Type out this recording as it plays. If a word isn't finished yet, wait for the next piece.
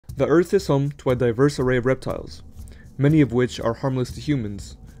The Earth is home to a diverse array of reptiles, many of which are harmless to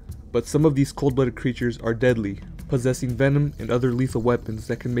humans, but some of these cold-blooded creatures are deadly, possessing venom and other lethal weapons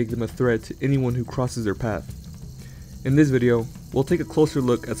that can make them a threat to anyone who crosses their path. In this video, we'll take a closer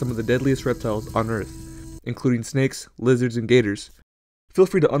look at some of the deadliest reptiles on Earth, including snakes, lizards, and gators. Feel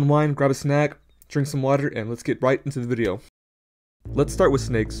free to unwind, grab a snack, drink some water, and let's get right into the video. Let's start with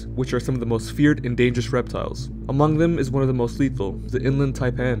snakes, which are some of the most feared and dangerous reptiles. Among them is one of the most lethal, the inland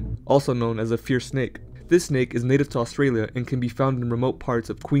taipan, also known as a fierce snake. This snake is native to Australia and can be found in remote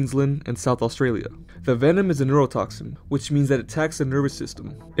parts of Queensland and South Australia. The venom is a neurotoxin, which means that it attacks the nervous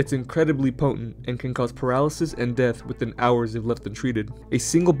system. It's incredibly potent and can cause paralysis and death within hours if left untreated. A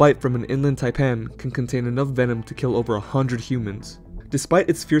single bite from an inland taipan can contain enough venom to kill over 100 humans. Despite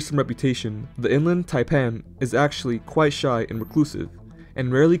its fearsome reputation, the inland taipan is actually quite shy and reclusive,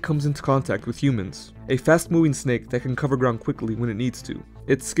 and rarely comes into contact with humans. A fast-moving snake that can cover ground quickly when it needs to.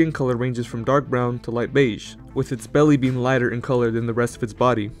 Its skin color ranges from dark brown to light beige, with its belly being lighter in color than the rest of its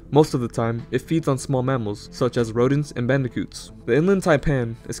body. Most of the time, it feeds on small mammals, such as rodents and bandicoots. The inland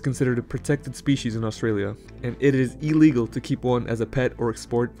taipan is considered a protected species in Australia, and it is illegal to keep one as a pet or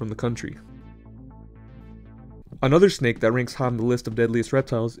export from the country. Another snake that ranks high on the list of deadliest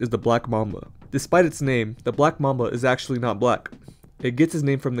reptiles is the black mamba. Despite its name, the black mamba is actually not black. It gets its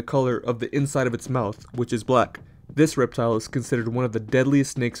name from the color of the inside of its mouth, which is black. This reptile is considered one of the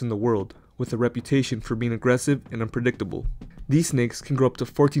deadliest snakes in the world, with a reputation for being aggressive and unpredictable. These snakes can grow up to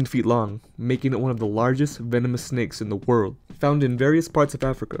 14 feet long, making it one of the largest venomous snakes in the world. Found in various parts of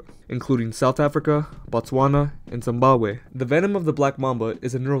Africa, including South Africa, Botswana, and Zimbabwe. The venom of the black mamba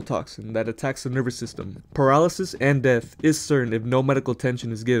is a neurotoxin that attacks the nervous system. Paralysis and death is certain if no medical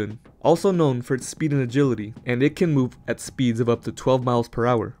attention is given. Also known for its speed and agility, and it can move at speeds of up to 12 miles per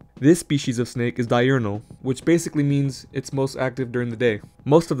hour. This species of snake is diurnal, which basically means it's most active during the day.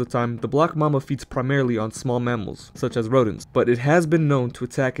 Most of the time, the black mamba feeds primarily on small mammals, such as rodents, but it has been known to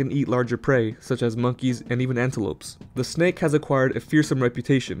attack and eat larger prey, such as monkeys and even antelopes. The snake has acquired a fearsome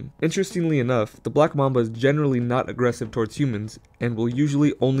reputation. Interestingly enough, the black mamba is generally not aggressive towards humans, and will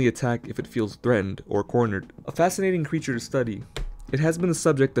usually only attack if it feels threatened or cornered. A fascinating creature to study. It has been the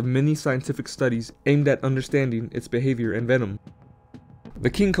subject of many scientific studies aimed at understanding its behavior and venom. The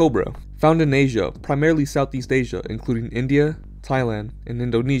king cobra, found in Asia, primarily Southeast Asia, including India, Thailand, and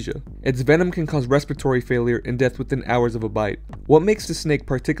Indonesia. Its venom can cause respiratory failure and death within hours of a bite. What makes the snake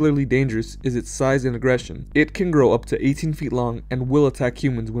particularly dangerous is its size and aggression. It can grow up to 18 feet long and will attack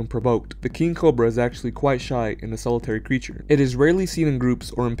humans when provoked. The king cobra is actually quite shy and a solitary creature. It is rarely seen in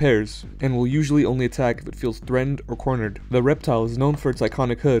groups or in pairs, and will usually only attack if it feels threatened or cornered. The reptile is known for its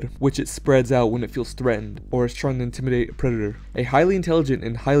iconic hood, which it spreads out when it feels threatened or is trying to intimidate a predator. A highly intelligent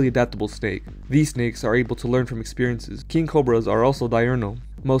and highly adaptable snake. These snakes are able to learn from experiences. King cobras are also diurnal,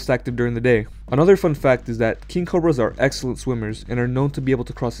 most active during the day. Another fun fact is that king cobras are excellent swimmers and are known to be able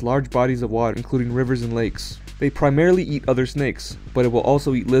to cross large bodies of water, including rivers and lakes. They primarily eat other snakes, but it will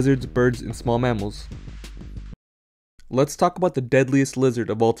also eat lizards, birds, and small mammals. Let's talk about the deadliest lizard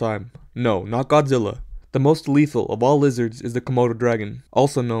of all time. No, not Godzilla. The most lethal of all lizards is the Komodo Dragon,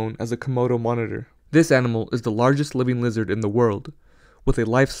 also known as a Komodo monitor. This animal is the largest living lizard in the world, with a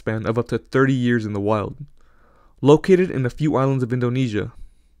lifespan of up to 30 years in the wild. Located in a few islands of Indonesia,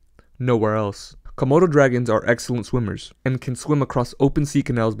 nowhere else. Komodo dragons are excellent swimmers, and can swim across open sea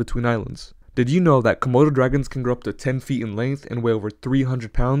canals between islands. Did you know that Komodo dragons can grow up to 10 feet in length and weigh over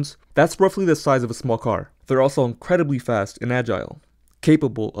 300 pounds? That's roughly the size of a small car. They're also incredibly fast and agile,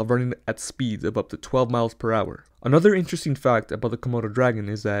 capable of running at speeds of up to 12 miles per hour. Another interesting fact about the Komodo dragon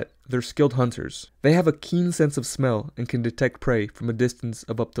is that they're skilled hunters. They have a keen sense of smell and can detect prey from a distance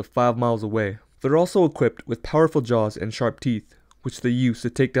of up to 5 miles away. They're also equipped with powerful jaws and sharp teeth, which they use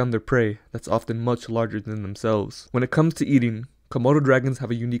to take down their prey that's often much larger than themselves. When it comes to eating, Komodo dragons have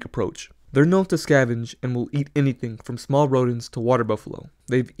a unique approach. They're known to scavenge and will eat anything from small rodents to water buffalo.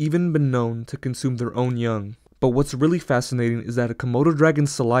 They've even been known to consume their own young. But what's really fascinating is that a Komodo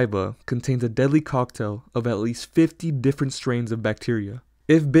dragon's saliva contains a deadly cocktail of at least 50 different strains of bacteria.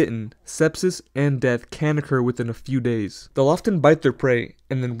 If bitten, sepsis and death can occur within a few days. They'll often bite their prey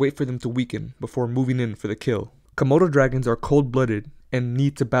and then wait for them to weaken before moving in for the kill. Komodo dragons are cold-blooded and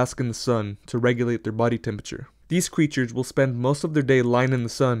need to bask in the sun to regulate their body temperature. These creatures will spend most of their day lying in the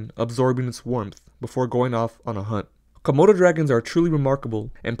sun, absorbing its warmth, before going off on a hunt. Komodo dragons are truly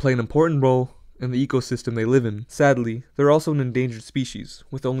remarkable and play an important role in the ecosystem they live in. Sadly, they're also an endangered species,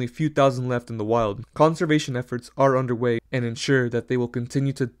 with only a few thousand left in the wild. Conservation efforts are underway and ensure that they will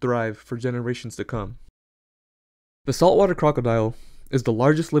continue to thrive for generations to come. The saltwater crocodile is the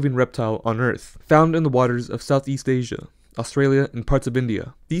largest living reptile on Earth, found in the waters of Southeast Asia. Australia, and parts of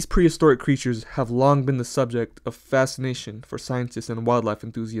India. These prehistoric creatures have long been the subject of fascination for scientists and wildlife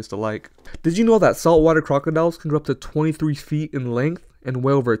enthusiasts alike. Did you know that saltwater crocodiles can grow up to 23 feet in length and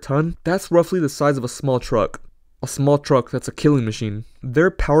weigh over a ton? That's roughly the size of a small truck. A small truck that's a killing machine. Their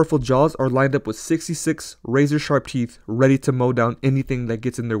powerful jaws are lined up with 66 razor-sharp teeth ready to mow down anything that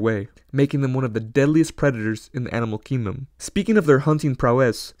gets in their way, making them one of the deadliest predators in the animal kingdom. Speaking of their hunting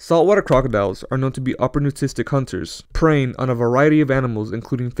prowess, saltwater crocodiles are known to be opportunistic hunters, preying on a variety of animals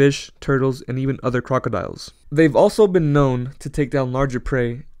including fish, turtles, and even other crocodiles. They've also been known to take down larger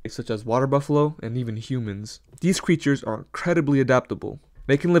prey, such as water buffalo and even humans. These creatures are incredibly adaptable.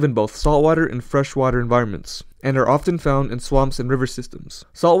 They can live in both saltwater and freshwater environments, and are often found in swamps and river systems.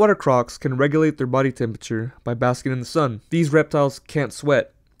 Saltwater crocs can regulate their body temperature by basking in the sun. These reptiles can't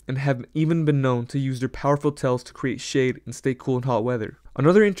sweat, and have even been known to use their powerful tails to create shade and stay cool in hot weather.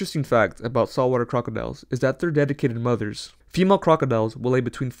 Another interesting fact about saltwater crocodiles is that they're dedicated mothers. Female crocodiles will lay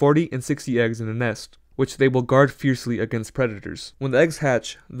between 40 and 60 eggs in a nest, which they will guard fiercely against predators. When the eggs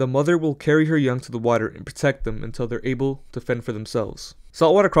hatch, the mother will carry her young to the water and protect them until they're able to fend for themselves.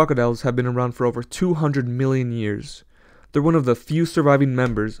 Saltwater crocodiles have been around for over 200 million years. They're one of the few surviving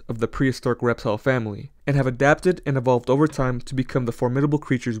members of the prehistoric reptile family, and have adapted and evolved over time to become the formidable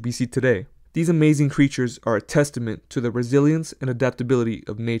creatures we see today. These amazing creatures are a testament to the resilience and adaptability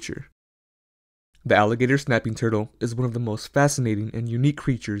of nature. The alligator snapping turtle is one of the most fascinating and unique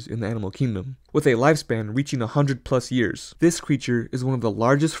creatures in the animal kingdom, with a lifespan reaching 100+ years. This creature is one of the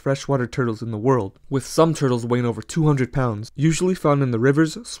largest freshwater turtles in the world, with some turtles weighing over 200 pounds, usually found in the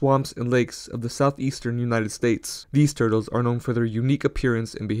rivers, swamps, and lakes of the southeastern United States. These turtles are known for their unique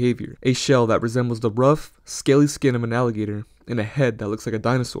appearance and behavior, a shell that resembles the rough, scaly skin of an alligator, and a head that looks like a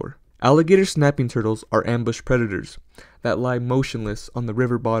dinosaur. Alligator snapping turtles are ambush predators that lie motionless on the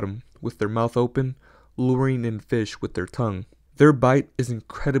river bottom with their mouth open, luring in fish with their tongue. Their bite is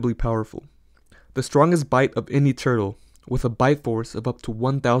incredibly powerful. The strongest bite of any turtle, with a bite force of up to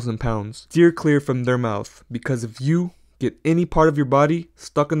 1,000 pounds. Steer clear from their mouth, because if you get any part of your body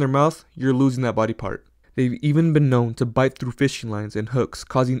stuck in their mouth, you're losing that body part. They've even been known to bite through fishing lines and hooks,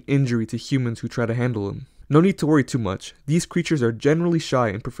 causing injury to humans who try to handle them. No need to worry too much. These creatures are generally shy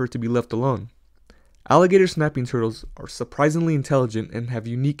and prefer to be left alone. Alligator snapping turtles are surprisingly intelligent and have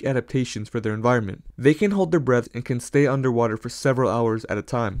unique adaptations for their environment. They can hold their breath and can stay underwater for several hours at a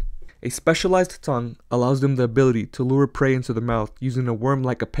time. A specialized tongue allows them the ability to lure prey into their mouth using a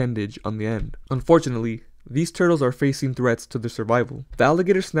worm-like appendage on the end. Unfortunately, these turtles are facing threats to their survival. The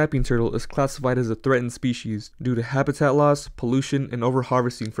alligator snapping turtle is classified as a threatened species due to habitat loss, pollution, and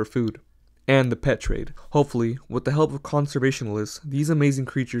overharvesting for food, and the pet trade. Hopefully, with the help of conservationists, these amazing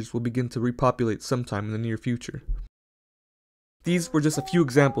creatures will begin to repopulate sometime in the near future. These were just a few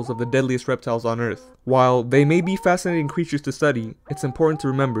examples of the deadliest reptiles on Earth. While they may be fascinating creatures to study, it's important to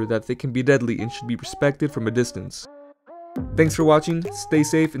remember that they can be deadly and should be respected from a distance. Thanks for watching, stay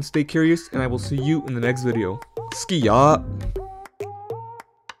safe and stay curious, and I will see you in the next video. Ski ya!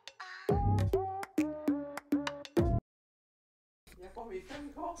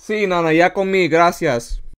 Sí, nana, ya comí, gracias.